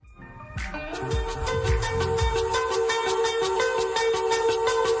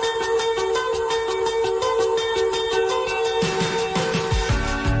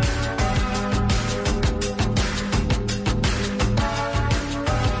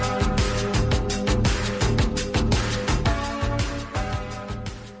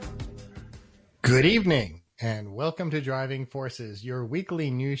Good evening, and welcome to Driving Forces, your weekly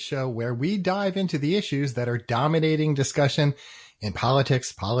news show where we dive into the issues that are dominating discussion in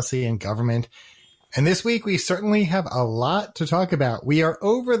politics, policy, and government. And this week, we certainly have a lot to talk about. We are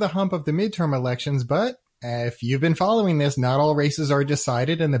over the hump of the midterm elections, but if you've been following this, not all races are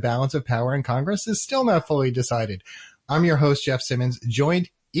decided, and the balance of power in Congress is still not fully decided. I'm your host, Jeff Simmons, joined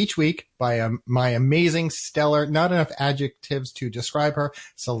each week by my amazing, stellar, not enough adjectives to describe her,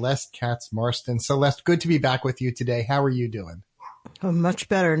 Celeste Katz Marston. Celeste, good to be back with you today. How are you doing? Oh, much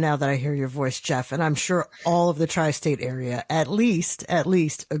better now that I hear your voice, Jeff. And I'm sure all of the tri-state area at least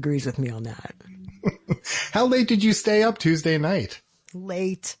agrees with me on that. How late did you stay up Tuesday night?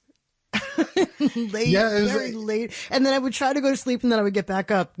 Late. Very late. And then I would try to go to sleep, and then I would get back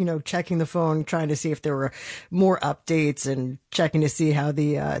up, checking the phone, trying to see if there were more updates and checking to see how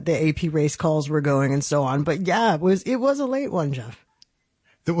the AP race calls were going and so on. But yeah, it was a late one, Jeff.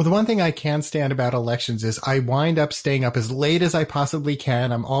 The one thing I can't stand about elections is I wind up staying up as late as I possibly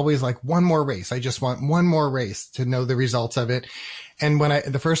can. I'm always like, one more race. I just want one more race to know the results of it. And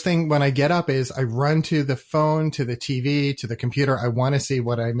the first thing when I get up is I run to the phone, to the TV, to the computer. I want to see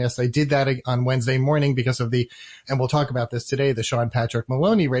what I missed. I did that on Wednesday morning because of and we'll talk about this today, the Sean Patrick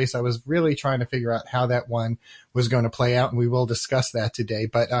Maloney race. I was really trying to figure out how that one was going to play out, and we will discuss that today.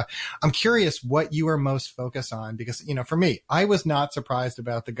 But I'm curious what you are most focused on because, for me, I was not surprised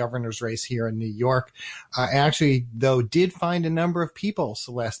about the governor's race here in New York. I actually, though, did find a number of people,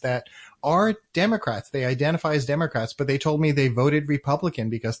 Celeste, that are Democrats. They identify as Democrats, but they told me they voted Republican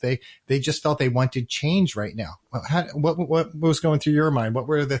because they just felt they wanted change right now. What was going through your mind? What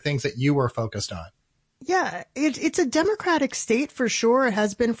were the things that you were focused on? Yeah, it's a Democratic state for sure. It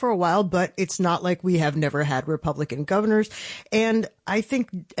has been for a while, but it's not like we have never had Republican governors. And I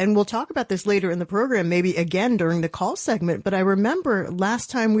think, and we'll talk about this later in the program, maybe again during the call segment, but I remember last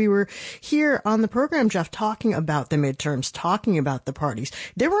time we were here on the program, Jeff, talking about the midterms, talking about the parties.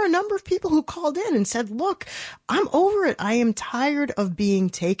 There were a number of people who called in and said, look, I'm over it. I am tired of being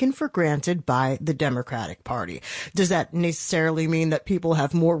taken for granted by the Democratic Party. Does that necessarily mean that people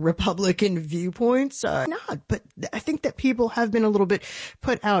have more Republican viewpoints? Not, but I think that people have been a little bit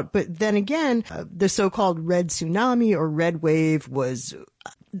put out. But then again, the so-called red tsunami or red wave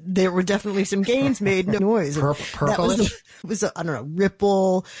there were definitely some gains made. No noise. Purplish? I don't know,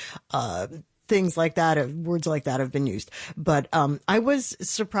 ripple, things like that. Words like that have been used. But I was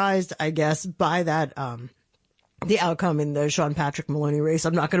surprised, I guess, by that the outcome in the Sean Patrick Maloney race.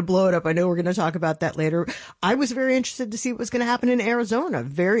 I'm not going to blow it up. I know we're going to talk about that later. I was very interested to see what was going to happen in Arizona.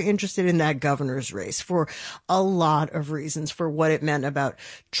 Very interested in that governor's race for a lot of reasons, for what it meant about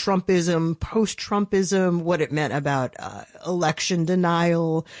Trumpism, post-Trumpism, what it meant about election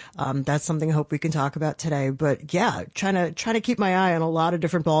denial. That's something I hope we can talk about today. But yeah, trying to keep my eye on a lot of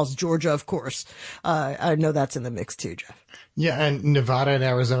different balls. Georgia, of course. I know that's in the mix too, Jeff. Yeah, and Nevada and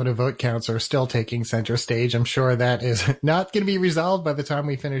Arizona vote counts are still taking center stage. I'm sure that is not going to be resolved by the time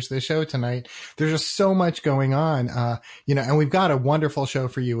we finish the show tonight. There's just so much going on, and we've got a wonderful show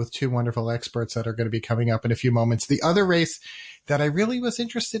for you with two wonderful experts that are going to be coming up in a few moments. The other race that I really was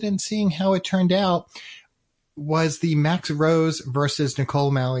interested in seeing how it turned out was the Max Rose versus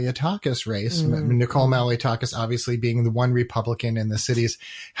Nicole Malliotakis race. Mm-hmm. Nicole Malliotakis obviously being the one Republican in the city's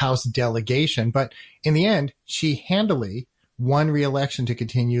House delegation. But in the end, she handily won re-election to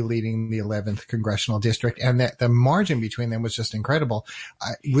continue leading the 11th congressional district, and that the margin between them was just incredible.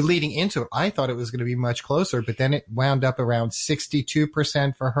 Leading into it, I thought it was going to be much closer, but then it wound up around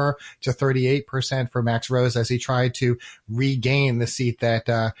 62% for her to 38% for Max Rose as he tried to regain the seat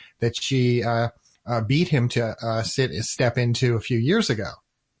that she beat him to step into a few years ago.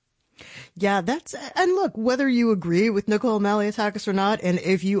 Yeah, and look, whether you agree with Nicole Malliotakis or not, and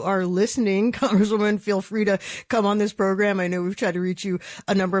if you are listening, Congresswoman, feel free to come on this program. I know we've tried to reach you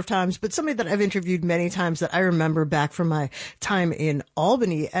a number of times, but somebody that I've interviewed many times that I remember back from my time in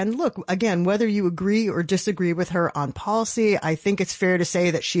Albany. And look, again, whether you agree or disagree with her on policy, I think it's fair to say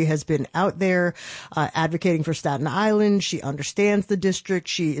that she has been out there advocating for Staten Island. She understands the district.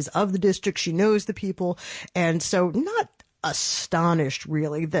 She is of the district. She knows the people. And so not astonished,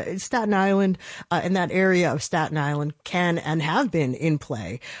 really, that Staten Island and that area of Staten Island can and have been in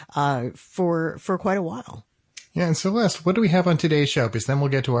play for quite a while. Yeah, and Celeste, what do we have on today's show? Because then we'll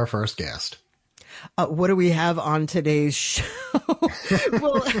get to our first guest. What do we have on today's show?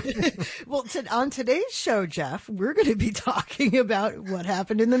 well, on today's show, Jeff, we're going to be talking about what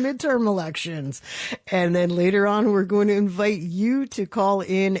happened in the midterm elections. And then later on, we're going to invite you to call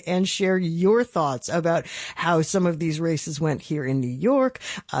in and share your thoughts about how some of these races went here in New York,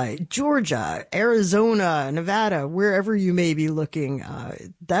 Georgia, Arizona, Nevada, wherever you may be looking.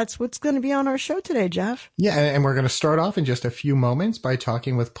 That's what's going to be on our show today, Jeff. Yeah, and we're going to start off in just a few moments by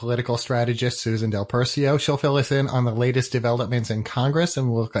talking with political strategist Susan Del Percio. She'll fill us in on the latest developments in Congress,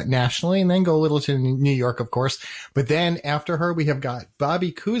 and we'll look at nationally and then go a little to New York, of course. But then after her, we have got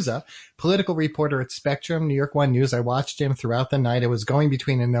Bobby Cusa, political reporter at Spectrum, New York One News. I watched him throughout the night. I was going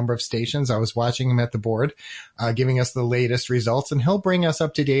between a number of stations. I was watching him at the board, giving us the latest results, and he'll bring us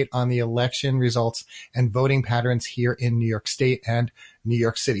up to date on the election results and voting patterns here in New York State and New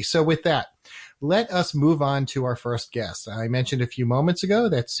York City. So with that, let us move on to our first guest. I mentioned a few moments ago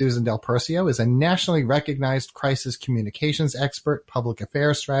that Susan Del Percio is a nationally recognized crisis communications expert, public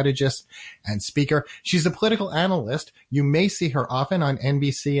affairs strategist, and speaker. She's a political analyst. You may see her often on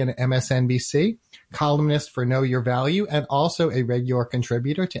NBC and MSNBC, columnist for Know Your Value, and also a regular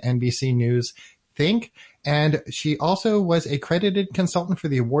contributor to NBC News Think. And she also was a credited consultant for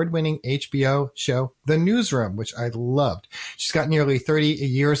the award-winning HBO show The Newsroom, which I loved. She's got nearly 30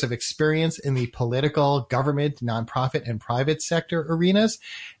 years of experience in the political, government, nonprofit, and private sector arenas.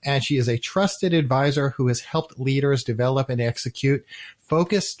 And she is a trusted advisor who has helped leaders develop and execute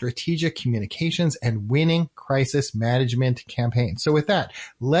focused strategic communications and winning crisis management campaigns. So with that,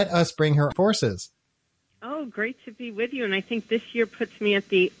 let us bring her forces. Oh, great to be with you. And I think this year puts me at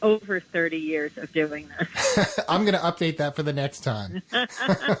the over 30 years of doing this. I'm going to update that for the next time.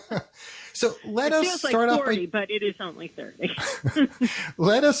 So let us feels start like off 40, but it is only 30.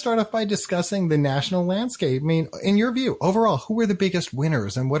 Let us start off by discussing the national landscape. I mean, in your view, overall, who were the biggest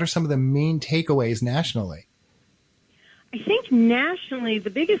winners and what are some of the main takeaways nationally? I think nationally,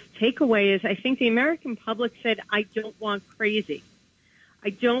 the biggest takeaway is I think the American public said, I don't want crazy. I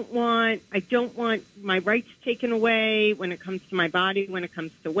don't want my rights taken away when it comes to my body, when it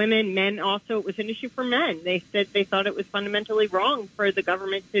comes to women. Men also, it was an issue for men. They said they thought it was fundamentally wrong for the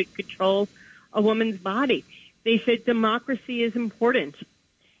government to control a woman's body. They said democracy is important.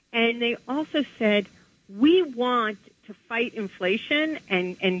 And they also said, we want to fight inflation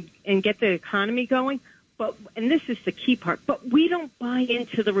and get the economy going. But, and this is the key part, but we don't buy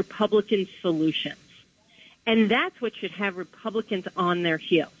into the Republican solutions. And that's what should have Republicans on their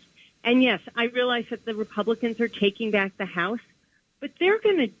heels. And yes, I realize that the Republicans are taking back the House, but they're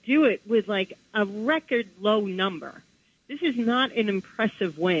going to do it with like a record low number. This is not an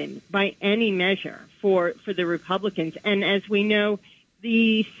impressive win by any measure for the Republicans. And as we know,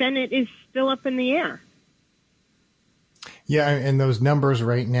 the Senate is still up in the air. Yeah, and those numbers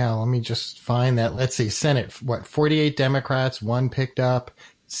right now, let me just find that. Let's see, Senate, 48 Democrats, 1 picked up.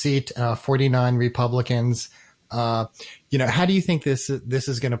 Seat, 49 Republicans. How do you think this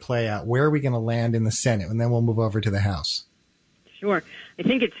is going to play out? Where are we going to land in the Senate? And then we'll move over to the House. Sure. I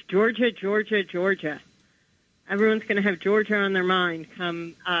think it's Georgia, Georgia, Georgia. Everyone's going to have Georgia on their mind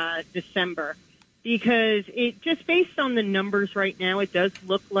come December because it just based on the numbers right now, it does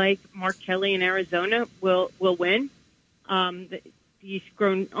look like Mark Kelly in Arizona will win. He's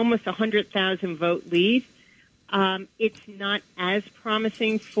grown almost 100,000 vote lead. It's not as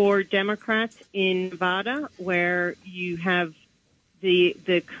promising for Democrats in Nevada, where you have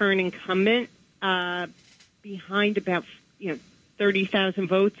the current incumbent behind about 30,000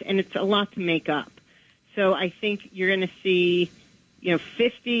 votes, and it's a lot to make up. So I think you're going to see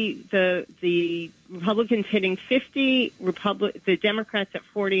 50 the Republicans hitting 50, the Democrats at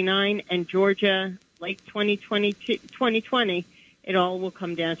 49, and Georgia like 2020. It all will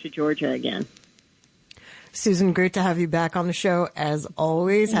come down to Georgia again. Susan, great to have you back on the show. As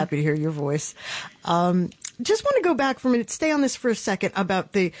always, happy to hear your voice. Just want to go back for a minute, stay on this for a second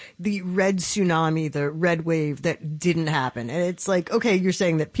about the red tsunami, the red wave that didn't happen. And it's like, okay, you're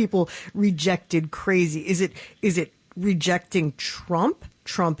saying that people rejected crazy. Is it rejecting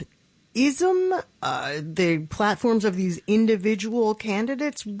Trumpism, the platforms of these individual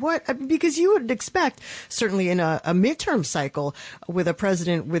candidates? Because you would expect, certainly in a midterm cycle with a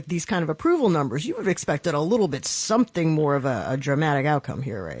president with these kind of approval numbers, you would have expected a little bit something more of a dramatic outcome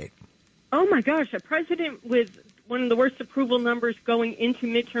here, right? Oh my gosh, a president with one of the worst approval numbers going into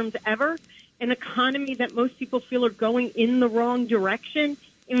midterms ever, an economy that most people feel are going in the wrong direction,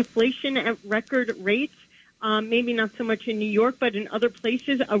 inflation at record rates. Maybe not so much in New York, but in other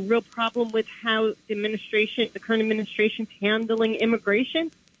places, a real problem with how the current administration's handling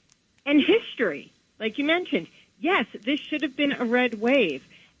immigration and history. Like you mentioned, yes, this should have been a red wave.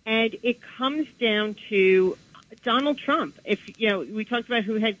 And it comes down to Donald Trump. If, you know, we talked about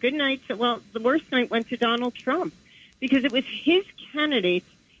who had good nights, well, the worst night went to Donald Trump because it was his candidates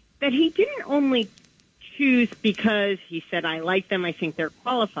that he didn't only choose because he said, I like them, I think they're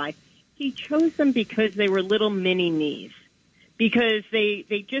qualified. He chose them because they were little mini-me's. Because they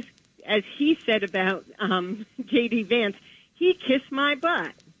just, as he said about J.D. Vance, he kissed my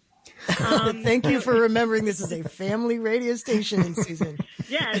butt. Thank you for remembering this is a family radio station, Susan.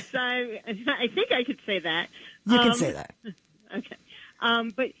 Yes, I think I could say that. You can say that. Okay.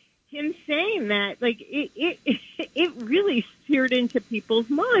 But him saying that, like, it really seared into people's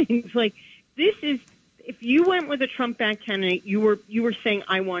minds. Like, this is, if you went with a Trump-backed candidate, you were saying,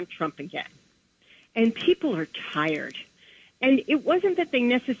 I want Trump again. And people are tired. And it wasn't that they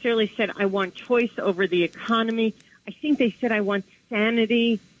necessarily said, I want choice over the economy. I think they said, I want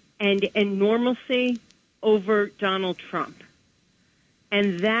sanity and normalcy over Donald Trump.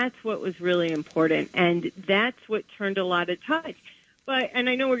 And that's what was really important. And that's what turned a lot of tides. And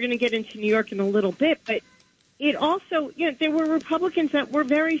I know we're going to get into New York in a little bit, but it also, you know, there were Republicans that were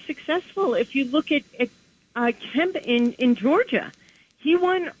very successful. If you look at Kemp in Georgia, he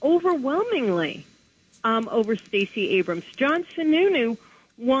won overwhelmingly over Stacey Abrams. John Sununu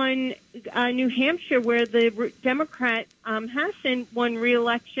won New Hampshire, where the Democrat Hassan won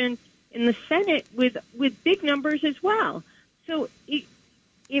re-election in the Senate with big numbers as well. So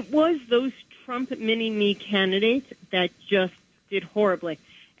it was those Trump mini-me candidates that just did horribly.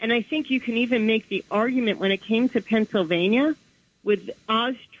 And I think you can even make the argument when it came to Pennsylvania, with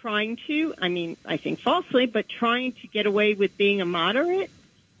Oz trying to, I mean, I think falsely, but trying to get away with being a moderate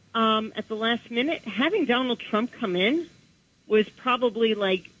at the last minute, having Donald Trump come in was probably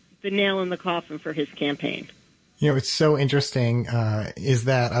like the nail in the coffin for his campaign. You know, it's so interesting, is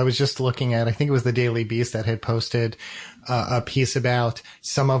that I was just looking at, I think it was the Daily Beast that had posted a piece about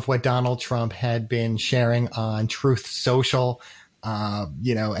some of what Donald Trump had been sharing on Truth Social,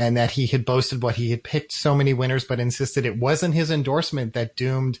 you know, and that he had boasted what he had picked so many winners, but insisted it wasn't his endorsement that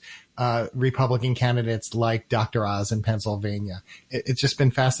doomed Republican candidates like Dr. Oz in Pennsylvania. It's just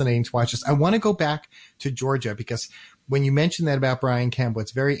been fascinating to watch this. I want to go back to Georgia because when you mentioned that about Brian Kemp,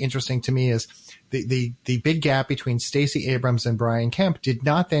 what's very interesting to me is the big gap between Stacey Abrams and Brian Kemp did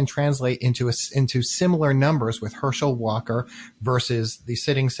not then translate into similar numbers with Herschel Walker versus the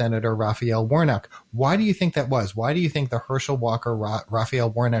sitting Senator Raphael Warnock. Why do you think that was? Why do you think the Herschel Walker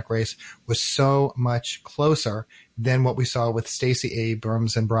Raphael Warnock race was so much closer than what we saw with Stacey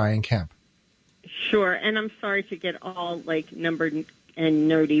Abrams and Brian Kemp? Sure, and I'm sorry to get all like numbered and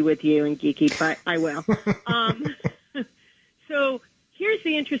nerdy with you and geeky, but I will. So here's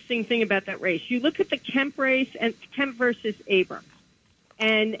the interesting thing about that race. You look at the Kemp race and Kemp versus Abrams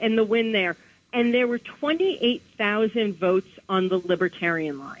and the win there. And there were 28,000 votes on the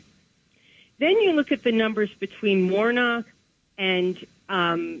Libertarian line. Then you look at the numbers between Warnock and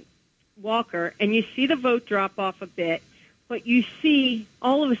Walker, and you see the vote drop off a bit, but you see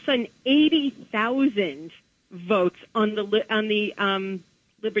all of a sudden 80,000 votes on the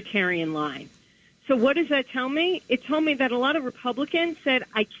Libertarian line. So what does that tell me? It told me that a lot of Republicans said,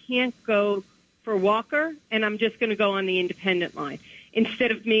 I can't go for Walker, and I'm just going to go on the independent line,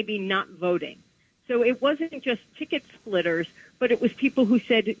 instead of maybe not voting. So it wasn't just ticket splitters, but it was people who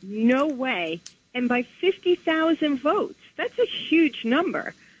said, no way. And by 50,000 votes, that's a huge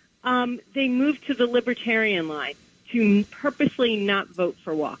number, they moved to the Libertarian line to purposely not vote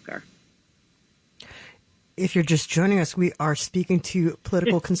for Walker. If you're just joining us, we are speaking to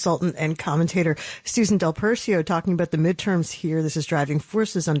political consultant and commentator Susan Del Percio, talking about the midterms here. This is Driving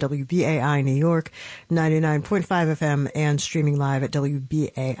Forces on WBAI New York, 99.5 FM, and streaming live at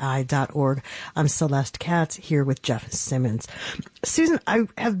WBAI.org. I'm Celeste Katz here with Jeff Simmons. Susan,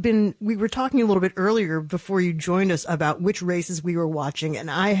 we were talking a little bit earlier before you joined us about which races we were watching, and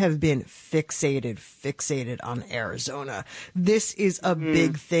I have been fixated on Arizona. This is a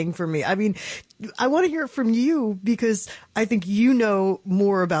big thing for me. I mean, I want to hear from you because I think you know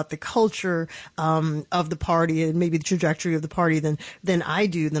more about the culture of the party and maybe the trajectory of the party than I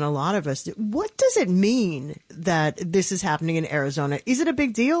do, than a lot of us. What does it mean that this is happening in Arizona? Is it a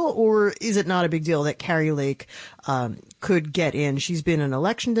big deal, or is it not a big deal that Carrie Lake could get in? She's been an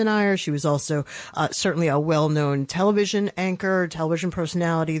election denier. She was also certainly a well-known television anchor, television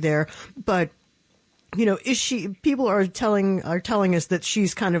personality there, but you know, people are telling us that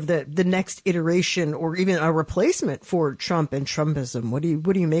she's kind of the next iteration or even a replacement for Trump and Trumpism. What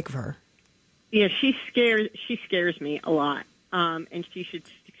do you make of her? Yeah, she scares me a lot. And she should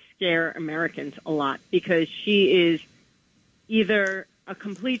scare Americans a lot because she is either a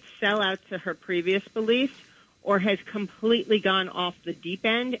complete sellout to her previous beliefs or has completely gone off the deep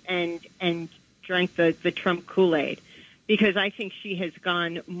end and drank the Trump Kool-Aid, because I think she has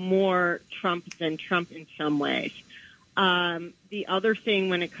gone more Trump than Trump in some ways. The other thing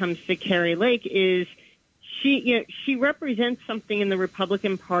when it comes to Kari Lake is she represents something in the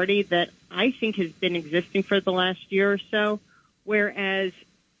Republican Party that I think has been existing for the last year or so, whereas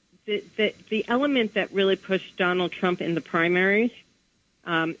the element that really pushed Donald Trump in the primaries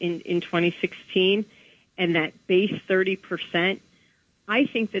in 2016 and that base 30%, I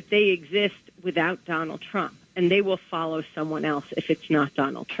think that they exist without Donald Trump, and they will follow someone else if it's not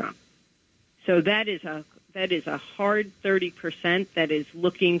Donald Trump. So that is a hard 30% that is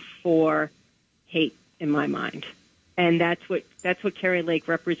looking for hate in my mind, and that's what Kari Lake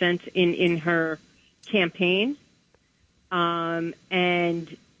represents in her campaign,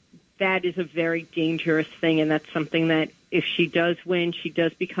 and that is a very dangerous thing, and that's something that if she does win, she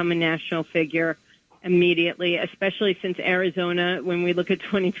does become a national figure immediately, especially since Arizona, when we look at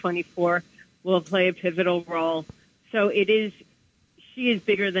 2024, will play a pivotal role. So she is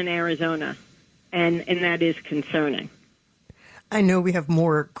bigger than Arizona, and that is concerning. I know we have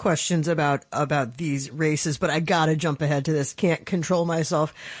more questions about these races, but I gotta jump ahead to this. Can't control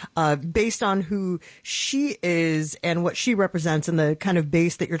myself. Based on who she is and what she represents and the kind of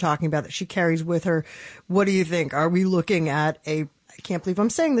base that you're talking about that she carries with her, what do you think? Are we looking at I can't believe I'm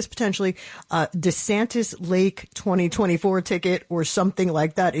saying this, potentially, DeSantis Lake 2024 ticket or something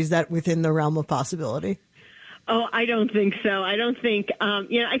like that? Is that within the realm of possibility? Oh, I don't think so. I don't think,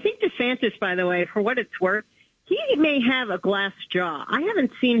 I think DeSantis, by the way, for what it's worth, he may have a glass jaw. I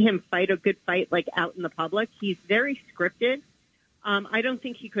haven't seen him fight a good fight like out in the public. He's very scripted. I don't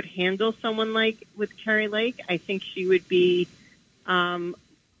think he could handle someone like with Kari Lake. I think she would be go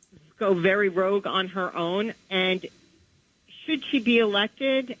very rogue on her own. And should she be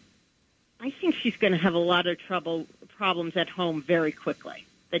elected, I think she's going to have a lot of problems at home very quickly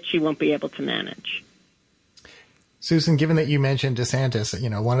that she won't be able to manage. Susan, given that you mentioned DeSantis,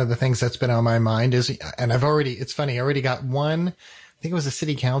 one of the things that's been on my mind is, and it's funny, I already got one, I think it was a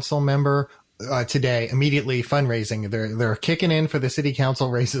city council member today, immediately fundraising. They're kicking in for the city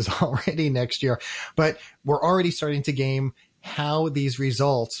council races already next year, but we're already starting to game how these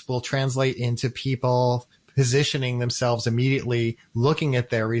results will translate into people positioning themselves immediately, looking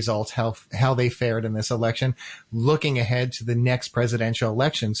at their results, how they fared in this election, looking ahead to the next presidential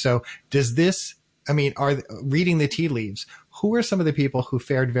election. So are reading the tea leaves, who are some of the people who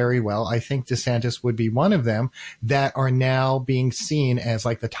fared very well? I think DeSantis would be one of them that are now being seen as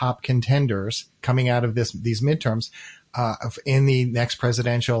like the top contenders coming out of these midterms in the next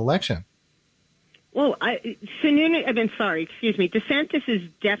presidential election. Well, DeSantis is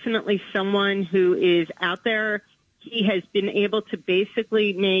definitely someone who is out there. He has been able to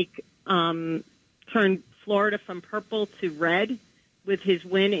basically turn Florida from purple to red with his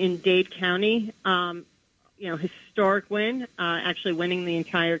win in Dade County, historic win, actually winning the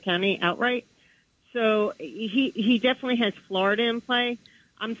entire county outright. So he definitely has Florida in play.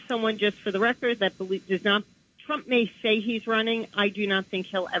 I'm someone, just for the record, that does not. Trump may say he's running. I do not think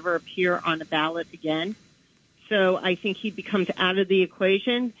he'll ever appear on a ballot again. So I think he becomes out of the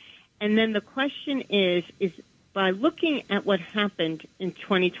equation. And then the question is by looking at what happened in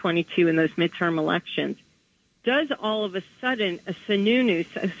 2022 in those midterm elections, does all of a sudden a Sununu,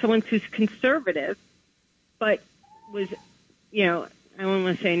 someone who's conservative, but was, I don't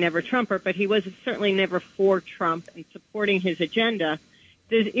want to say never Trumper, but he was certainly never for Trump and supporting his agenda,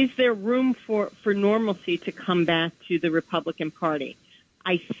 is there room for normalcy to come back to the Republican Party?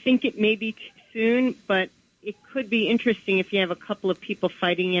 I think it may be too soon, but it could be interesting if you have a couple of people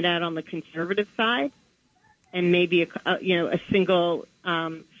fighting it out on the conservative side and maybe a single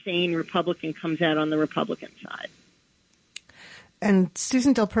sane Republican comes out on the Republican side. And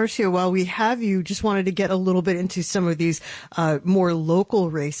Susan Del Percio, while we have you, just wanted to get a little bit into some of these more local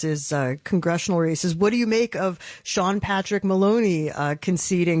races, congressional races. What do you make of Sean Patrick Maloney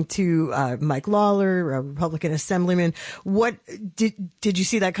conceding to Mike Lawler, a Republican assemblyman? What did you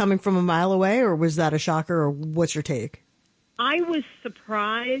see that coming from a mile away, or was that a shocker, or what's your take? I was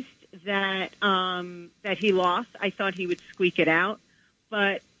surprised that he lost. I thought he would squeak it out,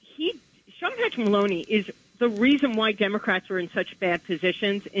 but Sean Patrick Maloney is the reason why Democrats were in such bad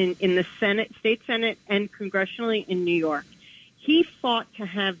positions in the Senate, state Senate, and congressionally in New York. He fought to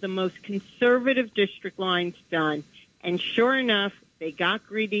have the most conservative district lines done, and sure enough, they got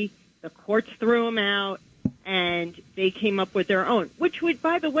greedy. The courts threw them out, and they came up with their own, which would,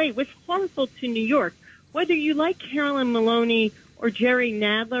 by the way, was harmful to New York. Whether you like Carolyn Maloney or Jerry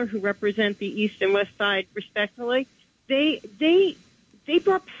Nadler, who represent the East and West Side respectively, they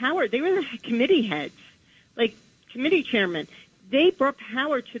brought power. They were the committee heads like committee chairmen. They brought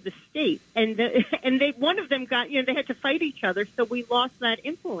power to the state, and one of them got, they had to fight each other, so we lost that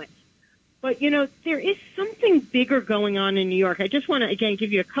influence. But, there is something bigger going on in New York. I just want to, again,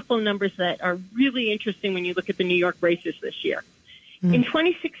 give you a couple of numbers that are really interesting when you look at the New York races this year. In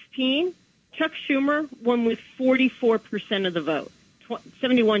 2016, Chuck Schumer won with 44% of the vote,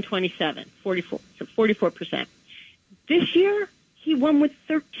 71-27, 44, so 44%. This year, he won with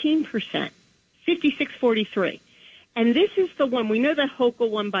 13%, 56-43. And this is the one, we know that Hochul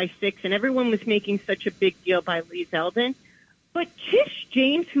won by 6, and everyone was making such a big deal by Lee Zeldin. But Tish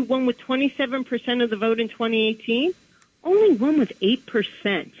James, who won with 27% of the vote in 2018, only won with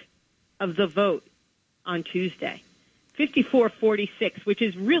 8% of the vote on Tuesday, 54-46, which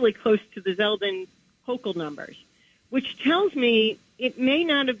is really close to the Zeldin-Hochul numbers, which tells me it may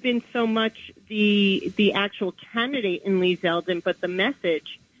not have been so much the actual candidate in Lee Zeldin, but the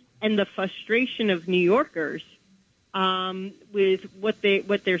message and the frustration of New Yorkers with what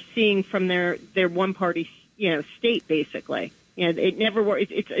they're seeing from their one-party state, basically. It never works.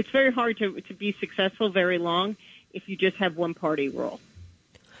 It's very hard to be successful very long if you just have one-party rule.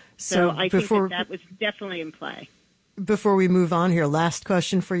 So I think that was definitely in play. Before we move on here, last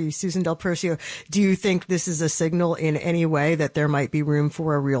question for you, Susan Del Percio. Do you think this is a signal in any way that there might be room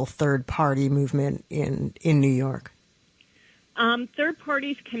for a real third-party movement in New York? Third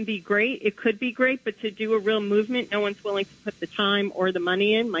parties can be great. It could be great, but to do a real movement, no one's willing to put the time or the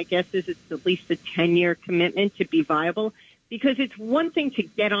money in. My guess is it's at least a 10-year commitment to be viable, because it's one thing to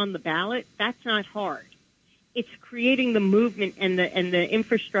get on the ballot. That's not hard. It's creating the movement and the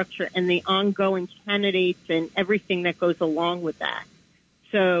infrastructure and the ongoing candidates and everything that goes along with that.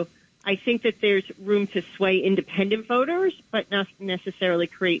 So I think that there's room to sway independent voters, but not necessarily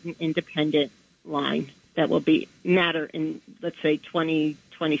create an independent line that will matter in, let's say,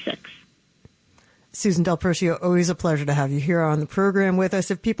 2026. Susan Del Percio, always a pleasure to have you here on the program with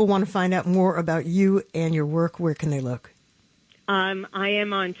us. If people want to find out more about you and your work, where can they look? I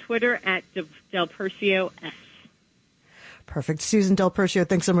am on Twitter at Del Percio S. Perfect. Susan Del Percio,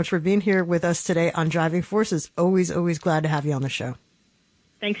 thanks so much for being here with us today on Driving Forces. Always glad to have you on the show.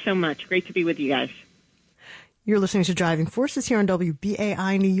 Thanks so much. Great to be with you guys. You're listening to Driving Forces here on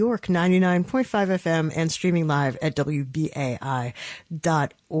WBAI New York, 99.5 FM, and streaming live at WBAI.org.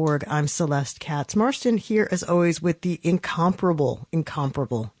 I'm Celeste Katz Marston, here as always with the incomparable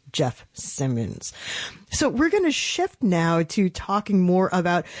Jeff Simmons. So we're going to shift now to talking more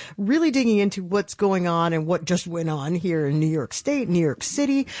about really digging into what's going on and what just went on here in New York State, New York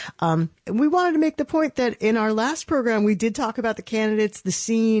City. We wanted to make the point that in our last program, we did talk about the candidates, the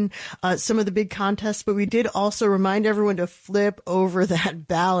scene, some of the big contests, but we did also remind everyone to flip over that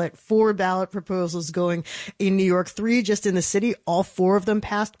ballot. 4 ballot proposals going in New York, 3 just in the city. All 4 of them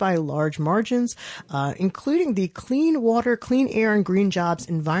passed by large margins, including the Clean Water, Clean Air, and Green Jobs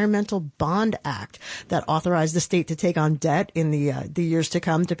Environmental Bond Act that authorized the state to take on debt in the years to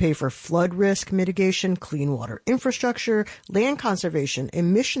come to pay for flood risk mitigation, clean water infrastructure, land conservation,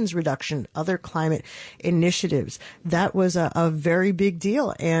 emissions reduction, other climate initiatives. That was a very big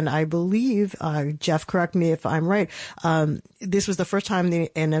deal. And I believe, Jeff, correct me if I'm right, this was the first time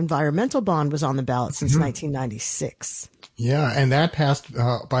an environmental bond was on the ballot since 1996. Yeah, and that passed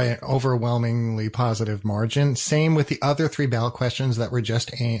by an overwhelmingly positive margin. Same with the other 3 ballot questions that were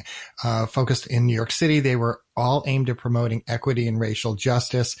just focused in New York City. They were all aimed at promoting equity and racial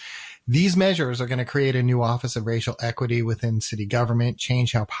justice. These measures are going to create a new Office of Racial Equity within city government,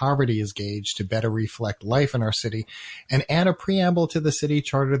 change how poverty is gauged to better reflect life in our city, and add a preamble to the city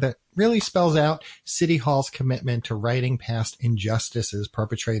charter that really spells out City Hall's commitment to righting past injustices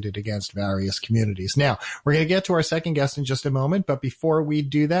perpetrated against various communities. Now, we're going to get to our second guest in just a moment, but before we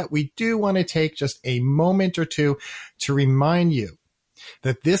do that, we do want to take just a moment or two to remind you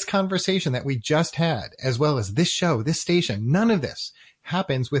that this conversation that we just had, as well as this show, this station, none of this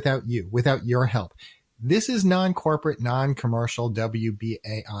happens without you, without your help. This is non-corporate, non-commercial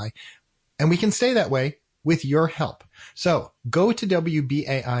WBAI, and we can stay that way with your help. So go to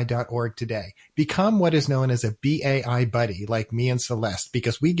WBAI.org today. Become what is known as a BAI buddy, like me and Celeste,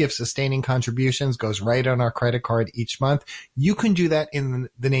 because we give sustaining contributions, goes right on our credit card each month. You can do that in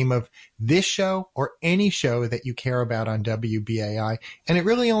the name of this show or any show that you care about on WBAI. And it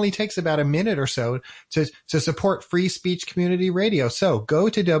really only takes about a minute or so to support free speech community radio. So go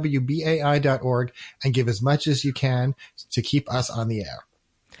to WBAI.org and give as much as you can to keep us on the air.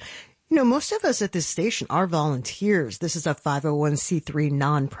 You know, most of us at this station are volunteers. This is a 501c3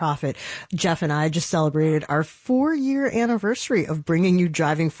 nonprofit. Jeff and I just celebrated our 4-year anniversary of bringing you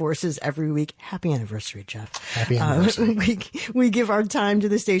Driving Forces every week. Happy anniversary, Jeff. Happy anniversary. We give our time to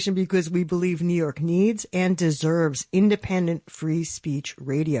the station because we believe New York needs and deserves independent free speech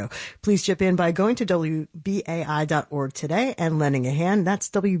radio. Please chip in by going to WBAI.org today and lending a hand. That's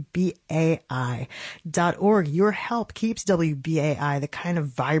WBAI.org. Your help keeps WBAI the kind of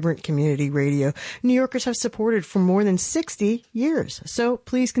vibrant community radio New Yorkers have supported for more than 60 years. So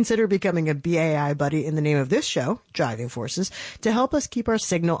please consider becoming a BAI buddy in the name of this show, Driving Forces, to help us keep our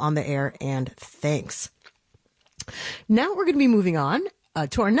signal on the air, and thanks. Now we're going to be moving on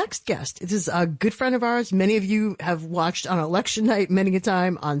to our next guest. This is a good friend of ours. Many of you have watched on election night many a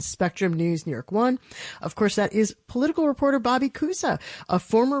time on Spectrum News New York 1. Of course, that is political reporter Bobby Cusa, a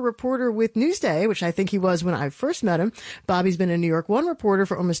former reporter with Newsday, which I think he was when I first met him. Bobby's been a New York 1 reporter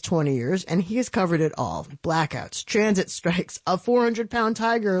for almost 20 years, and he has covered it all. Blackouts, transit strikes, a 400-pound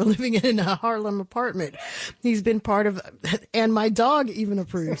tiger living in a Harlem apartment. He's been part of, and my dog even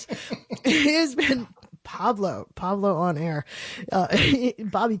approves. He has been Pablo on air.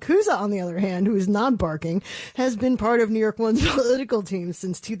 Bobby Cusa, on the other hand, who is not barking, has been part of New York One's political team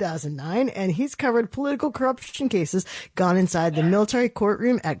since 2009, and he's covered political corruption cases, gone inside the military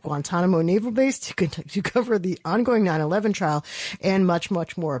courtroom at Guantanamo Naval Base to cover the ongoing 9/11 trial, and much,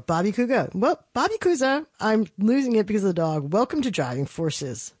 much more. Bobby Cusa, I'm losing it because of the dog. Welcome to Driving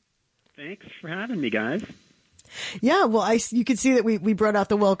Forces. Thanks for having me, guys. Yeah, well, you could see that we brought out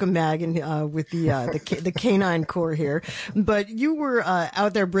the welcome mag and with the canine corps here, but you were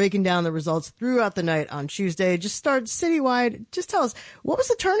out there breaking down the results throughout the night on Tuesday. Just start citywide. Just tell us, what was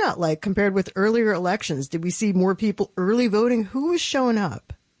the turnout like compared with earlier elections? Did we see more people early voting? Who was showing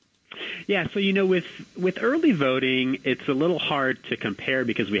up? Yeah, so with early voting, it's a little hard to compare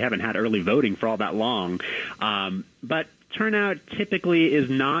because we haven't had early voting for all that long, but turnout typically is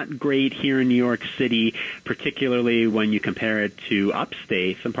not great here in New York City, particularly when you compare it to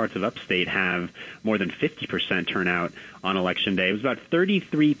upstate. Some parts of upstate have more than 50% turnout on Election Day. It was about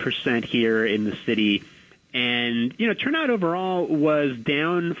 33% here in the city. And, turnout overall was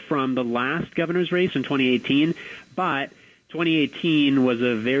down from the last governor's race in 2018, but 2018 was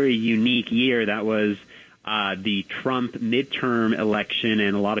a very unique year. That was the Trump midterm election,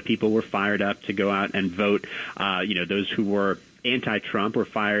 and a lot of people were fired up to go out and vote. Those who were anti-Trump were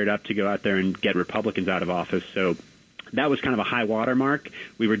fired up to go out there and get Republicans out of office. So that was kind of a high watermark.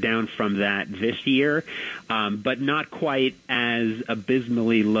 We were down from that this year, but not quite as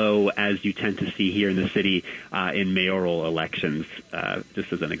abysmally low as you tend to see here in the city in mayoral elections,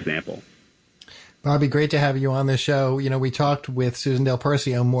 just as an example. Bobby, great to have you on the show. We talked with Susan Del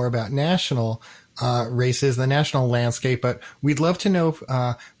Percio more about national races, the national landscape, but we'd love to know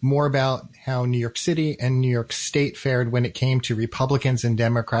more about how New York City and New York State fared when it came to Republicans and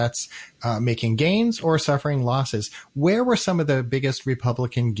Democrats making gains or suffering losses. Where were some of the biggest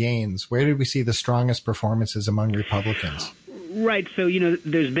Republican gains? Where did we see the strongest performances among Republicans? Right. So,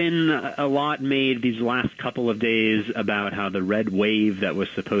 there's been a lot made these last couple of days about how the red wave that was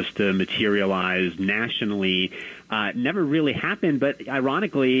supposed to materialize nationally never really happened. But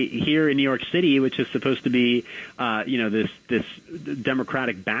ironically, here in New York City, which is supposed to be, this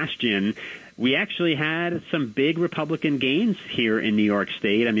Democratic bastion, we actually had some big Republican gains here in New York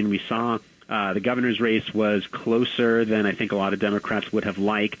State. I mean, we saw the governor's race was closer than I think a lot of Democrats would have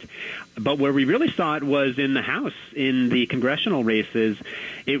liked. But where we really saw it was in the House, in the congressional races.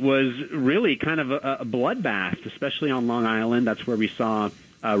 It was really kind of a bloodbath, especially on Long Island. That's where we saw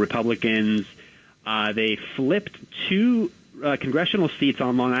Republicans. They flipped 2 congressional seats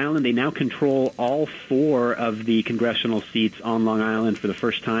on Long Island. They now control all 4 of the congressional seats on Long Island for the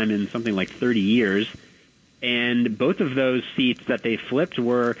first time in something like 30 years. And both of those seats that they flipped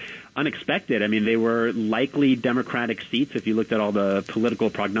were unexpected. I mean, they were likely Democratic seats if you looked at all the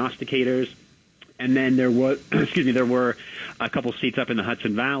political prognosticators. And then there were a couple seats up in the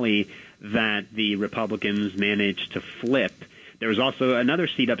Hudson Valley that the Republicans managed to flip. There was also another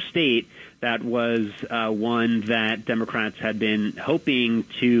seat upstate that was one that Democrats had been hoping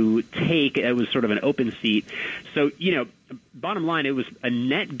to take. It was sort of an open seat. So, bottom line, it was a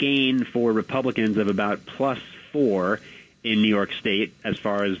net gain for Republicans of about +4 in New York State as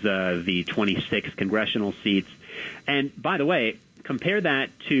far as the 26 congressional seats. And by the way, compare that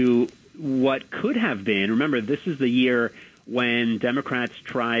to what could have been. Remember, this is the year when Democrats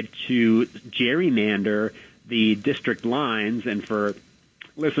tried to gerrymander the district lines. And for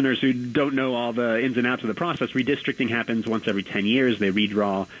listeners who don't know all the ins and outs of the process, redistricting happens once every 10 years. They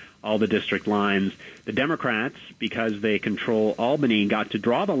redraw all the district lines. The Democrats, because they control Albany, got to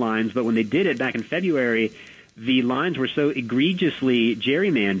draw the lines, but when they did it back in February, the lines were so egregiously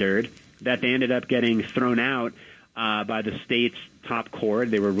gerrymandered that they ended up getting thrown out by the state's top court.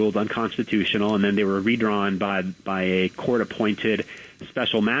 They were ruled unconstitutional, and then they were redrawn by a court-appointed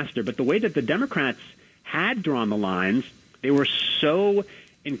special master. But the way that the Democrats had drawn the lines, they were so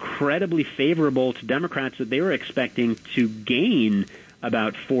incredibly favorable to Democrats that they were expecting to gain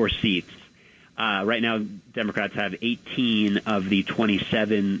about 4 seats. Right now, Democrats have 18 of the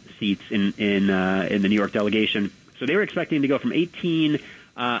 27 seats in the New York delegation. So they were expecting to go from 18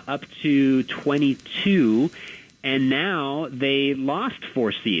 up to 22, and now they lost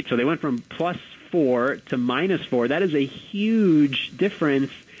 4 seats. So they went from +4 to -4. That is a huge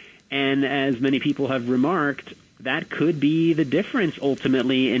difference, and as many people have remarked, that could be the difference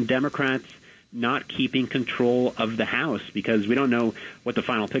ultimately in Democrats not keeping control of the House, because we don't know what the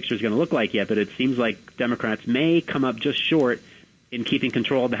final picture is going to look like yet, but it seems like Democrats may come up just short in keeping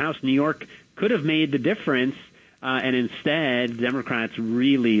control of the House. New York could have made the difference, and instead Democrats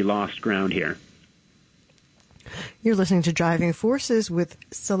really lost ground here. You're listening to Driving Forces with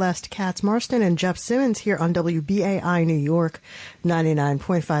Celeste Katz-Marston and Jeff Simmons here on WBAI New York,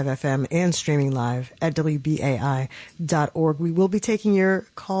 99.5 FM, and streaming live at WBAI.org. We will be taking your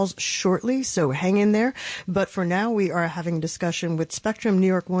calls shortly, so hang in there. But for now, we are having a discussion with Spectrum New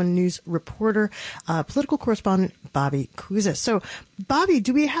York One News reporter, political correspondent Bobby Kouzes. So, Bobby,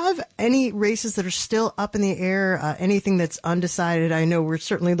 do we have any races that are still up in the air, anything that's undecided? I know we're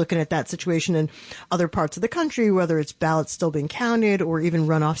certainly looking at that situation in other parts of the country, whether it's ballots still being counted or even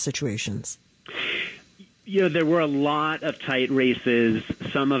runoff situations. You know, there were a lot of tight races.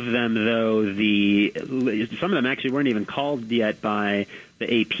 Some of them, though, some of them actually weren't even called yet by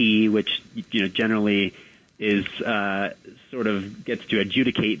the AP, which, you know, generally is sort of gets to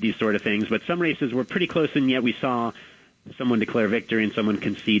adjudicate these sort of things. But some races were pretty close, and yet we saw someone declare victory and someone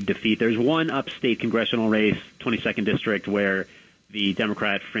concede defeat. There's one upstate congressional race, 22nd District, where the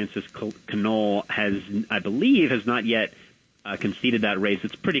Democrat Francis Knoll has not yet conceded that race.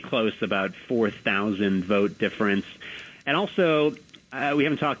 It's pretty close, about 4,000 vote difference. And also, we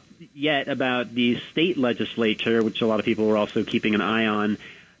haven't talked yet about the state legislature, which a lot of people were also keeping an eye on.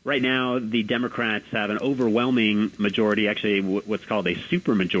 Right now, the Democrats have an overwhelming majority, actually what's called a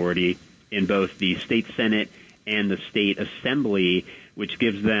supermajority, in both the state Senate and the state Assembly, which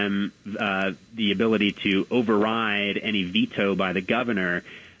gives them the ability to override any veto by the governor.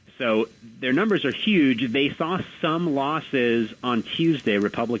 So their numbers are huge. They saw some losses on Tuesday.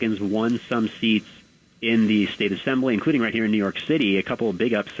 Republicans won some seats in the state assembly, including right here in New York City, a couple of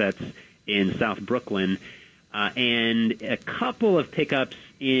big upsets in South Brooklyn, and a couple of pickups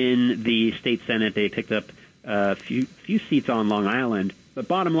in the state Senate. They picked up a few seats on Long Island. But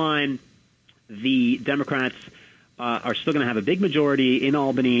bottom line, the Democrats are still going to have a big majority in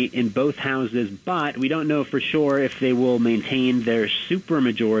Albany in both houses, but we don't know for sure if they will maintain their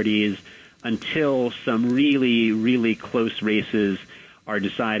supermajorities until some really, really close races are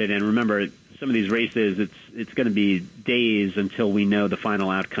decided. And remember, some of these races, it's going to be days until we know the final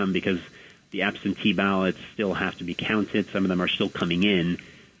outcome, because the absentee ballots still have to be counted. Some of them are still coming in.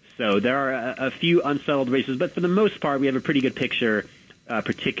 So there are a few unsettled races, but for the most part, we have a pretty good picture,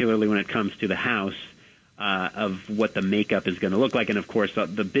 particularly when it comes to the House, of what the makeup is going to look like. And, of course,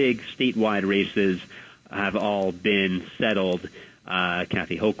 the big statewide races have all been settled.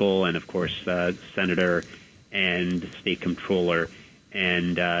 Kathy Hochul and, of course, Senator and State Comptroller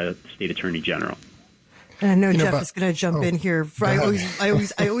and State Attorney General. I know Jeff is going to jump in here. I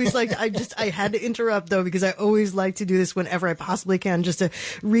always like, I had to interrupt though, because I always like to do this whenever I possibly can, just to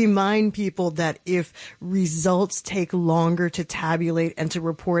remind people that if results take longer to tabulate and to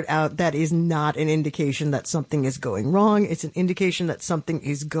report out, that is not an indication that something is going wrong. It's an indication that something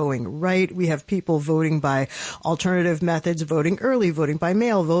is going right. We have people voting by alternative methods, voting early, voting by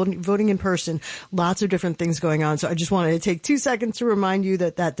mail, voting in person, lots of different things going on. So I just wanted to take 2 seconds to remind you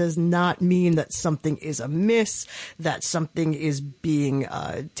that that does not mean that something is amiss, that something is being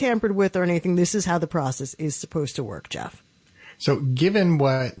tampered with or anything. This is how the process is supposed to work, Jeff. So given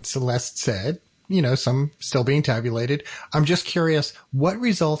what Celeste said, you know, some still being tabulated, I'm just curious, what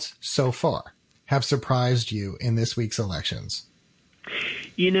results so far have surprised you in this week's elections?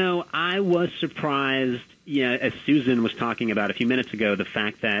 You know, I was surprised, as Susan was talking about a few minutes ago, the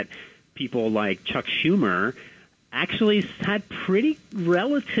fact that people like Chuck Schumer actually had pretty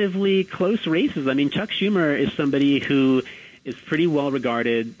relatively close races. I mean, Chuck Schumer is somebody who is pretty well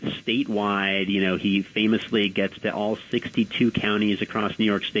regarded statewide. You know, he famously gets to all 62 counties across New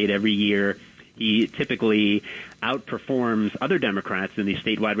York State every year. He typically outperforms other Democrats in these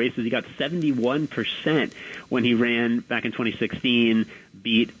statewide races. He got 71% when he ran back in 2016,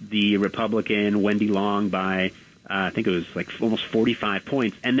 beat the Republican Wendy Long by I think it was like almost 45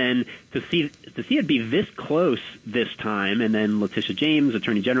 points. And then to see it be this close this time, and then Letitia James,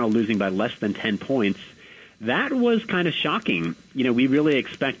 Attorney General, losing by less than 10 points, that was kind of shocking. We really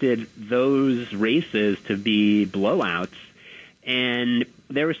expected those races to be blowouts. And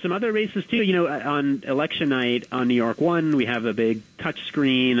there were some other races, too. On election night on New York 1, we have a big touch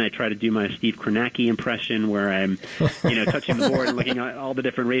screen. I try to do my Steve Kornacki impression where I'm, touching the board and looking at all the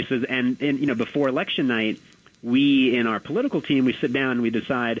different races. And before election night, we, in our political team, we sit down and we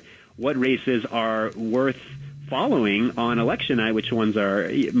decide what races are worth following on election night, which ones are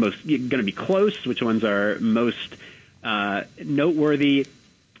most going to be close, which ones are most noteworthy.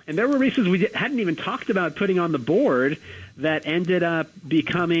 And there were races we hadn't even talked about putting on the board that ended up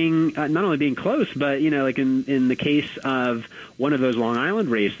becoming not only being close, but like in the case of one of those Long Island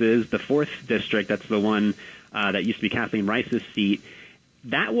races, the 4th district, that's the one that used to be Kathleen Rice's seat.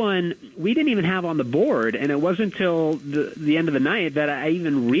 That one we didn't even have on the board, and it wasn't until the end of the night that I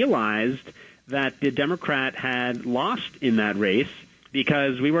even realized that the Democrat had lost in that race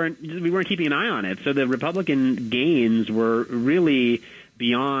because we weren't keeping an eye on it. So the Republican gains were really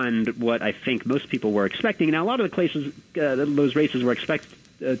beyond what I think most people were expecting. Now, a lot of the places, those races were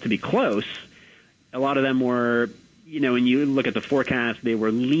expected to be close. A lot of them were, when you look at the forecast, they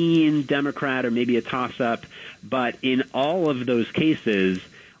were lean Democrat or maybe a toss-up. But in all of those cases,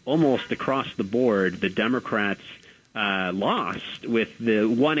 almost across the board, the Democrats lost, with the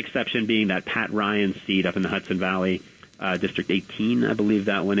one exception being that Pat Ryan seat up in the Hudson Valley, District 18, I believe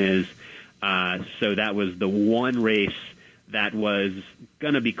that one is. So that was the one race that was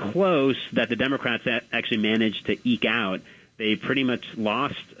going to be close that the Democrats actually managed to eke out. They pretty much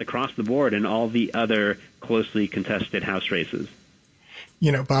lost across the board in all the other closely contested House races.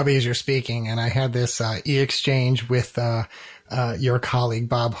 Bobby, as you're speaking, and I had this e-exchange with your colleague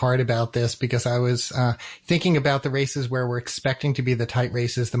Bob Hart about this, because I was thinking about the races where we're expecting to be the tight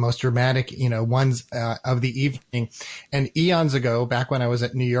races, the most dramatic, ones of the evening. And eons ago, back when I was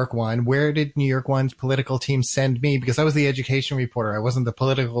at New York 1, where did New York 1's political team send me? Because I was the education reporter. I wasn't the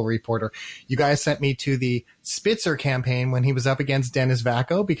political reporter. You guys sent me to the Spitzer campaign when he was up against Dennis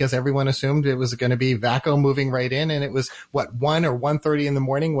Vacco, because everyone assumed it was going to be Vacco moving right in. And it was 1 or 1:30 in the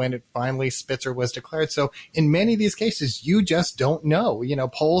morning when it finally Spitzer was declared. So in many of these cases, you just don't know.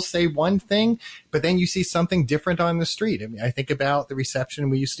 Polls say one thing, but then you see something different on the street. I mean, I think about the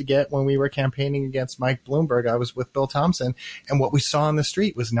reception we used to get when we were campaigning against Mike Bloomberg. I was with Bill Thompson, and what we saw on the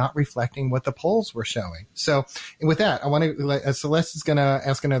street was not reflecting what the polls were showing. So with that, I want to, Celeste is going to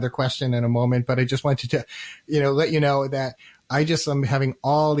ask another question in a moment, but I just wanted to, let you know that I just am having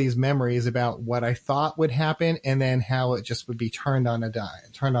all these memories about what I thought would happen and then how it just would be turned on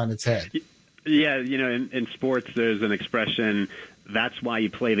its head. Yeah, in sports, there's an expression, that's why you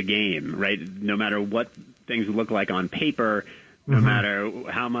play the game, right? No matter what things look like on paper, no matter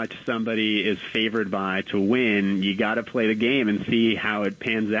how much somebody is favored by to win, you got to play the game and see how it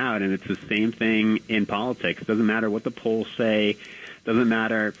pans out. And it's the same thing in politics. It doesn't matter what the polls say. Doesn't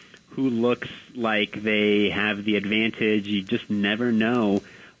matter who looks like they have the advantage. You just never know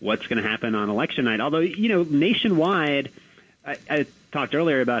what's going to happen on election night. Although, nationwide, I talked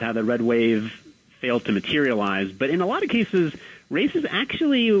earlier about how the red wave failed to materialize, but in a lot of cases, races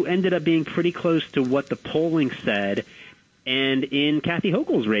actually ended up being pretty close to what the polling said. And in Kathy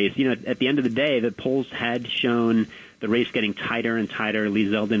Hochul's race, at the end of the day, the polls had shown the race getting tighter and tighter, Lee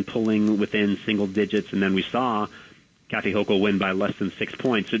Zeldin pulling within single digits, and then we saw Kathy Hochul win by less than 6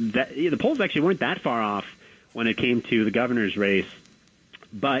 points. So the polls actually weren't that far off when it came to the governor's race.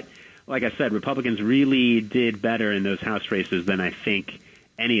 But like I said, Republicans really did better in those House races than I think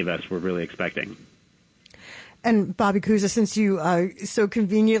any of us were really expecting. And Bobby Kuza, since you so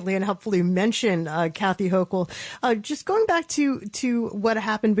conveniently and helpfully mentioned Kathy Hochul, just going back to what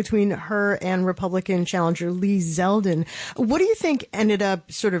happened between her and Republican challenger Lee Zeldin, what do you think ended up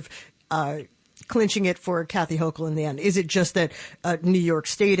sort of clinching it for Kathy Hochul in the end? Is it just that New York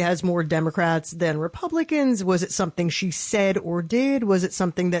State has more Democrats than Republicans? Was it something she said or did? Was it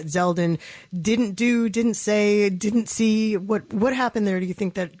something that Zeldin didn't do, didn't say, didn't see? What happened there? Do you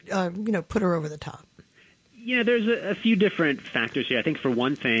think that put her over the top? There's a few different factors here. I think for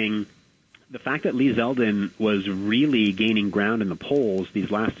one thing, the fact that Lee Zeldin was really gaining ground in the polls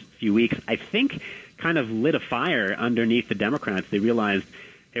these last few weeks, I think kind of lit a fire underneath the Democrats. They realized,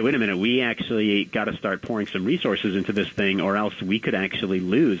 hey, wait a minute, we actually got to start pouring some resources into this thing or else we could actually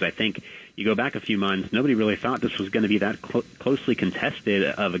lose. I think you go back a few months, nobody really thought this was going to be that closely contested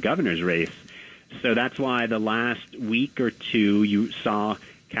of a governor's race. So that's why the last week or two you saw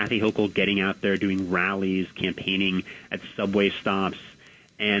Kathy Hochul getting out there doing rallies, campaigning at subway stops,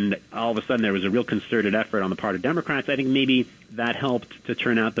 and all of a sudden there was a real concerted effort on the part of Democrats. I think maybe that helped to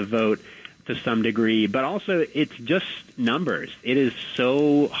turn out the vote to some degree, but also it's just numbers. It is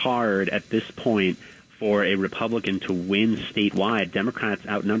so hard at this point for a Republican to win statewide. Democrats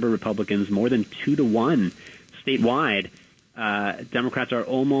outnumber Republicans more than 2-1 statewide. Democrats are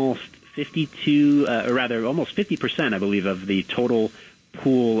almost 50%, I believe, of the total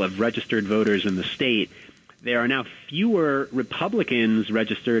pool of registered voters in the state. There are now fewer Republicans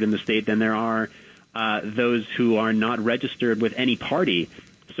registered in the state than there are those who are not registered with any party.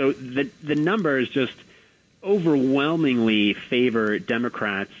 So the numbers just overwhelmingly favor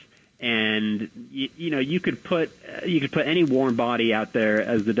Democrats. And you could put any warm body out there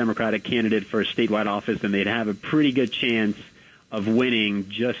as the Democratic candidate for a statewide office, and they'd have a pretty good chance of winning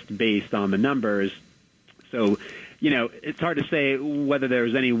just based on the numbers. So, it's hard to say whether there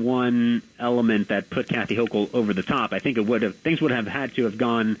was any one element that put Kathy Hochul over the top. I think things would have had to have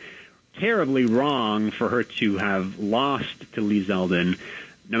gone terribly wrong for her to have lost to Lee Zeldin,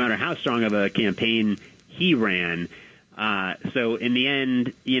 no matter how strong of a campaign he ran. So in the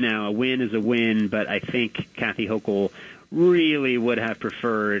end, a win is a win, but I think Kathy Hochul really would have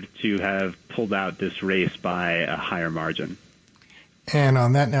preferred to have pulled out this race by a higher margin. And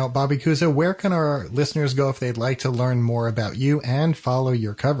on that note, Bobby Cusa, where can our listeners go if they'd like to learn more about you and follow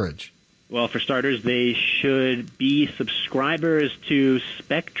your coverage? Well, for starters, they should be subscribers to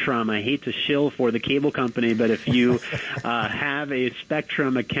Spectrum. I hate to shill for the cable company, but if you have a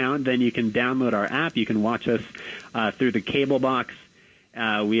Spectrum account, then you can download our app. You can watch us through the cable box.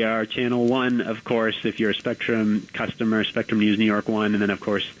 We are Channel 1, of course, if you're a Spectrum customer, Spectrum News New York 1. And then, of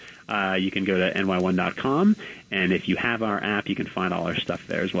course, you can go to ny1.com. And if you have our app, you can find all our stuff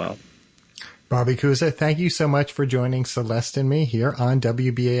there as well. Bobby Cusa, thank you so much for joining Celeste and me here on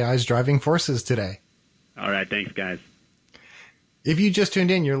WBAI's Driving Forces today. All right. Thanks, guys. If you just tuned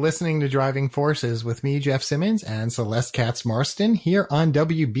in, you're listening to Driving Forces with me, Jeff Simmons, and Celeste Katz-Marston here on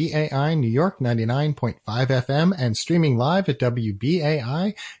WBAI New York 99.5 FM and streaming live at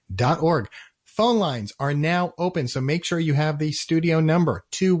WBAI.org. Phone lines are now open, so make sure you have the studio number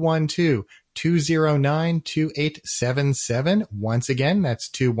 212-209-2877. Once again, that's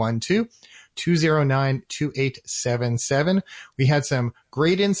 212-209-2877. We had some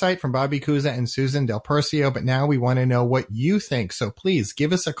great insight from Bobby Cusa and Susan Del Percio, but now we want to know what you think. So please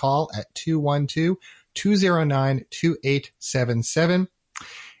give us a call at 212-209-2877.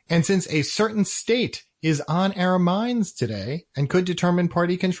 And since a certain state is on our minds today and could determine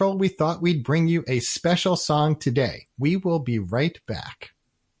party control, we thought we'd bring you a special song today. We will be right back.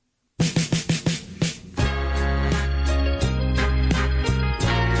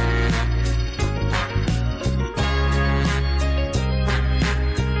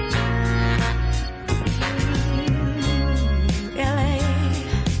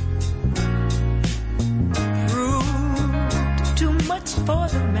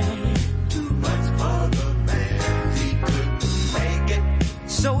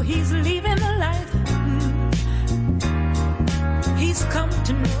 So he's leaving the life he's come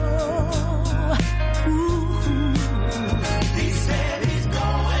to know. Ooh. He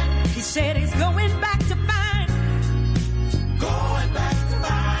said he's going back to find. Going back to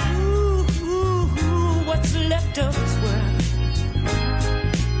find. Ooh, what's left of his world.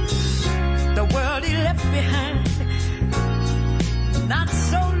 The world he left behind not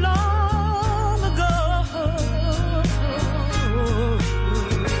so long ago.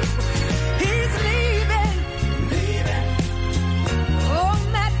 He's leaving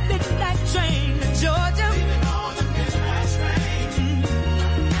on that big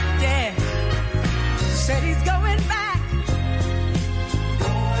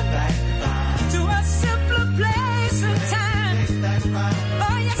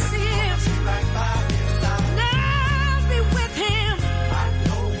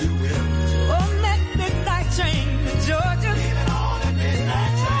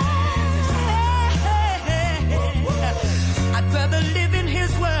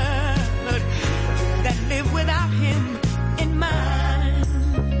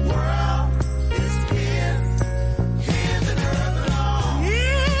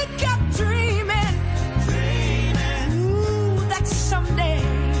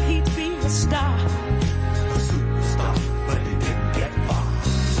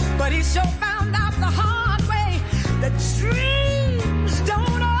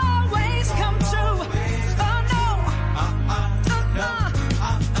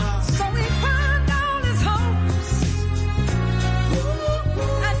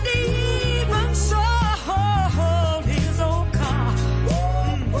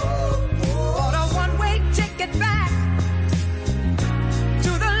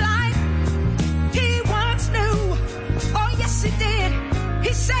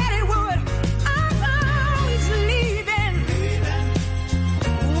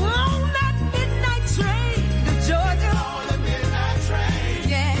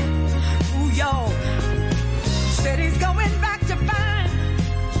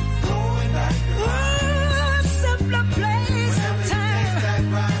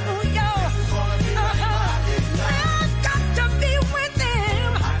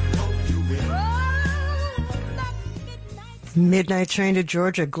Midnight Train to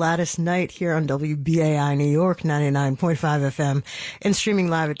Georgia, Gladys Knight here on WBAI New York, 99.5 FM, and streaming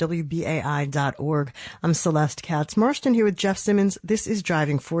live at WBAI.org. I'm Celeste Katz Marston here with Jeff Simmons. This is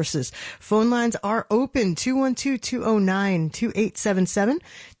Driving Forces. Phone lines are open, 212-209-2877,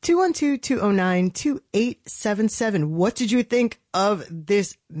 212-209-2877. What did you think of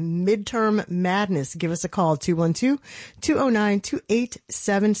this midterm madness? Give us a call,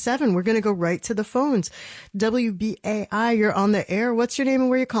 212-209-2877. We're going to go right to the phones. WBAI, you're on the air. What's your name and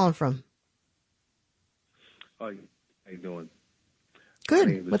where are you calling from? How you doing?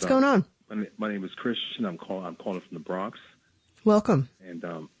 Good. What's going on? My name is Christian. I'm calling from the Bronx. Welcome. And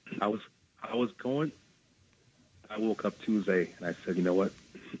I woke up Tuesday and I said, you know what?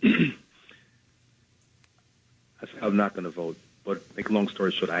 I said I'm not going to vote. But make a long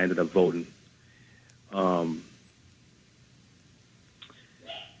story short, I ended up voting. You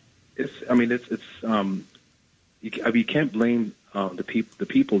can't blame the people. The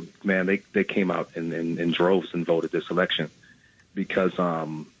people, man, they came out in droves and voted this election because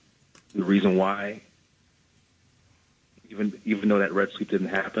the reason why, even though that red sweep didn't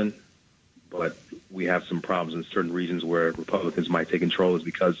happen, but we have some problems in certain regions where Republicans might take control is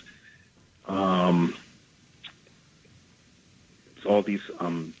because it's all these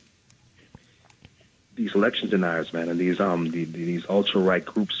election deniers, man, and these ultra right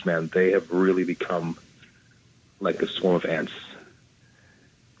groups, man. They have really become like a swarm of ants.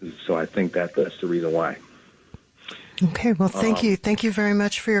 So I think that's the reason why. Okay, well, thank you. Thank you very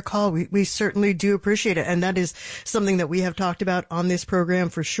much for your call. We certainly do appreciate it. And that is something that we have talked about on this program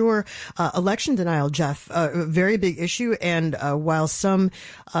for sure. Election denial, Jeff, a very big issue. And while some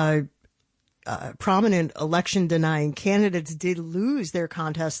prominent election denying candidates did lose their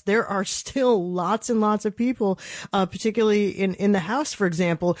contests, there are still lots and lots of people, particularly in the House, for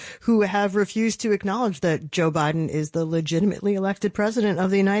example, who have refused to acknowledge that Joe Biden is the legitimately elected president of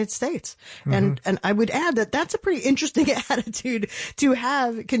the United States. Mm-hmm. And I would add that that's a pretty interesting attitude to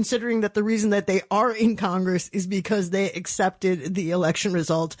have, considering that the reason that they are in Congress is because they accepted the election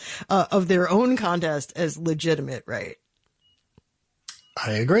result of their own contest as legitimate, right?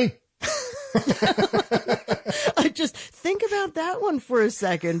 I agree. I just think about that one for a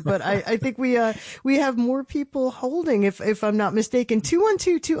second, but I think we have more people holding, if I'm not mistaken.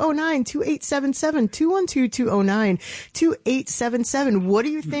 212-209-2877, 212-209-2877. What do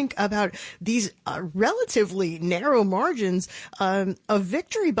you think about these relatively narrow margins of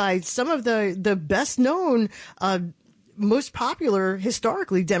victory by some of the best known most popular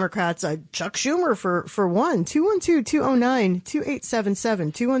historically Democrats, Chuck Schumer for one,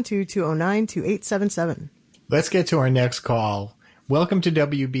 212-209-2877, 212-209-2877. Let's get to our next call. Welcome to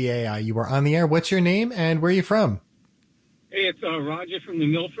WBAI. You are on the air. What's your name and where are you from? Hey, it's Roger from New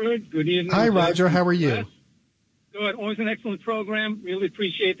Milford. Good evening. Hi, Roger. How are you? Good. Always an excellent program. Really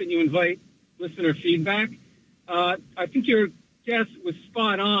appreciate that you invite listener feedback. I think your guest was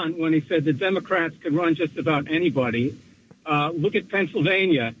spot on when he said the Democrats could run just about anybody. Look at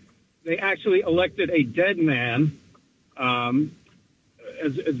Pennsylvania. They actually elected a dead man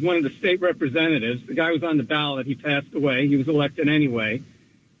as one of the state representatives. The guy was on the ballot. He passed away. He was elected anyway.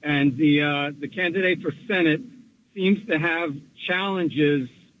 And the candidate for Senate seems to have challenges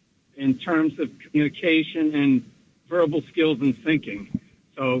in terms of communication and verbal skills and thinking.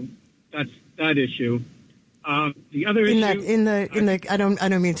 So that's that issue. The other issue I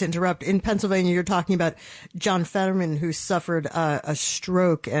don't mean to interrupt. In Pennsylvania, you're talking about John Fetterman, who suffered a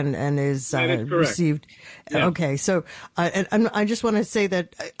stroke and is received. Yeah. Okay, so and I just want to say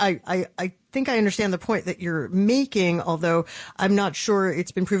that I think I understand the point that you're making, although I'm not sure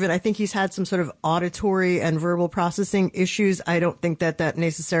it's been proven. I think he's had some sort of auditory and verbal processing issues. I don't think that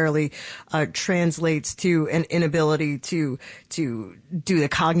necessarily translates to an inability to do the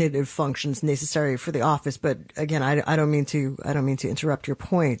cognitive functions necessary for the office. But again, I don't mean to interrupt your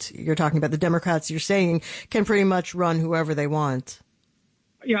point. You're talking about the Democrats, you're saying, can pretty much run whoever they want.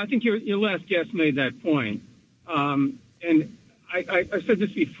 Yeah, I think your last guest made that point. And I said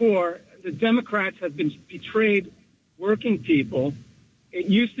this before. The Democrats have been betrayed working people. It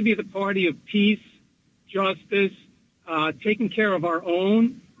used to be the party of peace, justice, taking care of our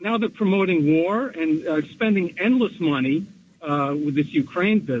own. Now they're promoting war and spending endless money with this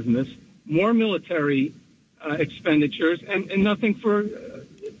Ukraine business, more military expenditures, and nothing for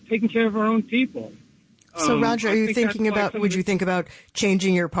taking care of our own people. So, Roger, are you thinking about, would you think about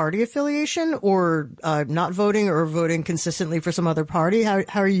changing your party affiliation or not voting or voting consistently for some other party? How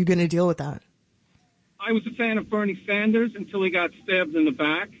are you going to deal with that? I was a fan of Bernie Sanders until he got stabbed in the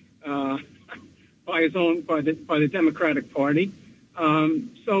back by the Democratic Party.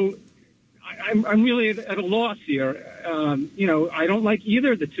 So I'm really at a loss here. I don't like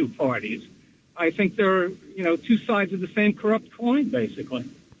either of the two parties. I think they're, two sides of the same corrupt coin, basically.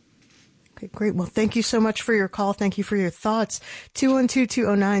 Okay, great. Well, thank you so much for your call. Thank you for your thoughts.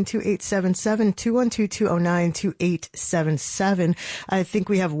 212-209-2877, 212-209-2877. I think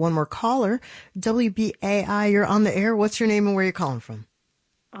we have one more caller. WBAI, you're on the air. What's your name and where are you calling from?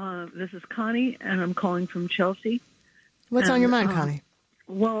 This is Connie, and I'm calling from Chelsea. What's on your mind, Connie?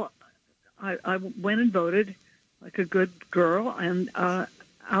 Well, I went and voted like a good girl, and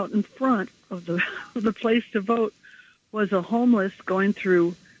out in front of the place to vote was a homeless going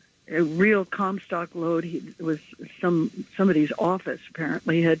through a real Comstock load. It was somebody's office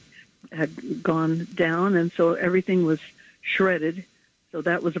apparently had gone down, and so everything was shredded. So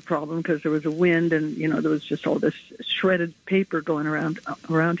that was a problem because there was a wind, and there was just all this shredded paper going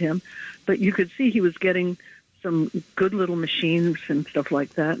around him. But you could see he was getting some good little machines and stuff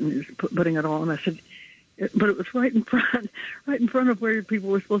like that, and he was putting it all. And I said, but it was right in front of where people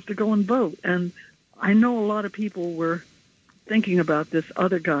were supposed to go and vote. And I know a lot of people were thinking about this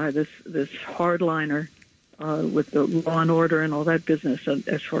other guy, this hardliner with the law and order and all that business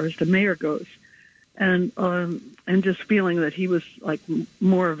as far as the mayor goes, and just feeling that he was like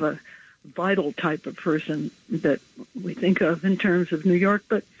more of a vital type of person that we think of in terms of New York.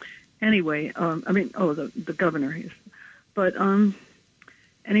 But anyway, the governor is. But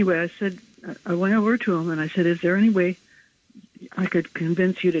anyway, I said, I went over to him and I said, is there any way I could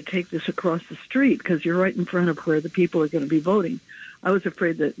convince you to take this across the street, because you're right in front of where the people are going to be voting. I was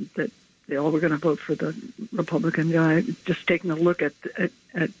afraid that they all were going to vote for the Republican guy. Just taking a look at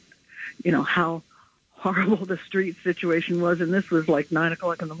how horrible the street situation was, and this was like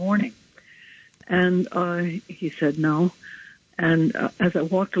 9:00 in the morning. And he said no. And as I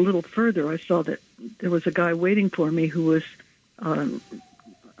walked a little further, I saw that there was a guy waiting for me who was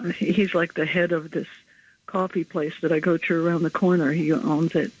he's like the head of this coffee place that I go to around the corner. He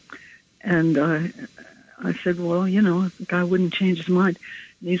owns it. And I said, well, the guy wouldn't change his mind.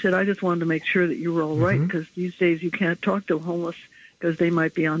 And he said, I just wanted to make sure that you were all right, because these days you can't talk to homeless because they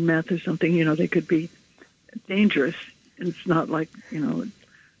might be on meth or something. They could be dangerous. And it's not like,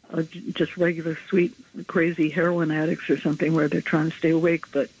 just regular sweet, crazy heroin addicts or something where they're trying to stay awake.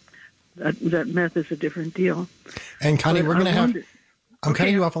 But that meth is a different deal. And Connie, we're going to have... I'm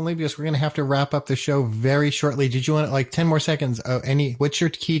cutting you off on Livius. We're going to have to wrap up the show very shortly. Did you want 10 more seconds? What's your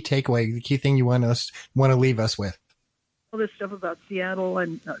key takeaway? The key thing you want to leave us with? All this stuff about Seattle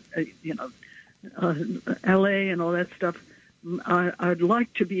and LA and all that stuff. I'd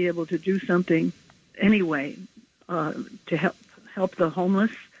like to be able to do something anyway to help the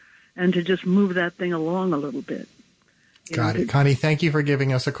homeless and to just move that thing along a little bit. Got it. Connie, thank you for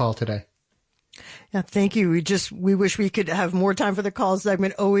giving us a call today. Yeah, thank you. We wish we could have more time for the call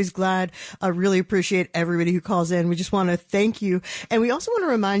segment. Always glad. I really appreciate everybody who calls in. We just want to thank you. And we also want to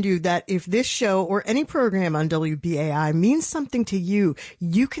remind you that if this show or any program on WBAI means something to you,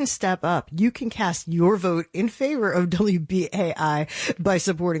 you can step up. You can cast your vote in favor of WBAI by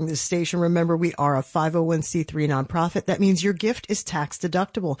supporting this station. Remember, we are a 501c3 nonprofit. That means your gift is tax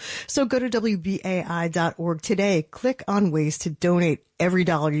deductible. So go to WBAI.org today. Click on ways to donate. Every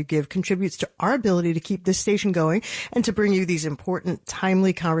dollar you give contributes to our ability to keep this station going and to bring you these important,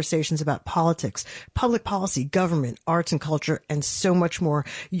 timely conversations about politics, public policy, government, arts and culture, and so much more.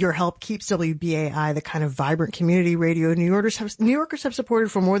 Your help keeps WBAI the kind of vibrant community radio New Yorkers have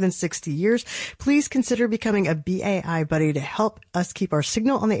supported for more than 60 years. Please consider becoming a BAI buddy to help us keep our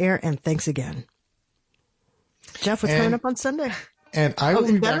signal on the air. And thanks again. Jeff, what's coming up on Sunday? And I will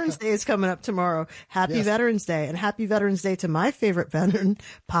be Veterans Day is coming up tomorrow. Happy Veterans Day, and happy Veterans Day to my favorite veteran,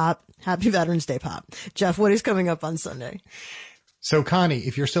 Pop. Happy Veterans Day, Pop. Jeff, what is coming up on Sunday? So, Connie,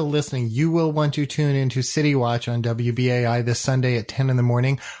 if you're still listening, you will want to tune into City Watch on WBAI this Sunday at 10 in the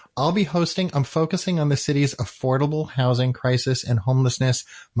morning. I'm focusing on the city's affordable housing crisis and homelessness.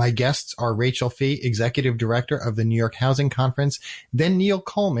 My guests are Rachel Fee, Executive Director of the New York Housing Conference, then Neil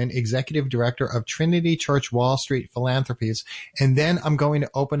Coleman, Executive Director of Trinity Church Wall Street Philanthropies. And then I'm going to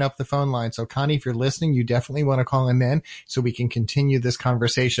open up the phone line. So, Connie, if you're listening, you definitely want to call in then so we can continue this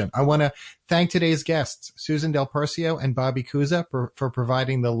conversation. I want to thank today's guests, Susan Del Percio and Bobby Kuza, for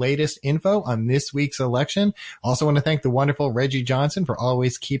providing the latest info on this week's election. Also want to thank the wonderful Reggie Johnson for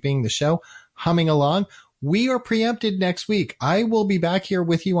always keeping the show humming along. We are preempted next week. I will be back here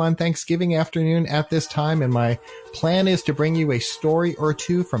with you on Thanksgiving afternoon at this time, and my plan is to bring you a story or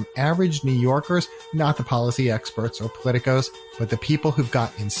two from average New Yorkers, not the policy experts or politicos, but the people who've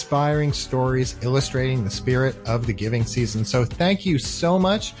got inspiring stories illustrating the spirit of the giving season. So thank you so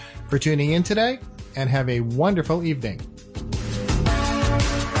much for tuning in today, and have a wonderful evening.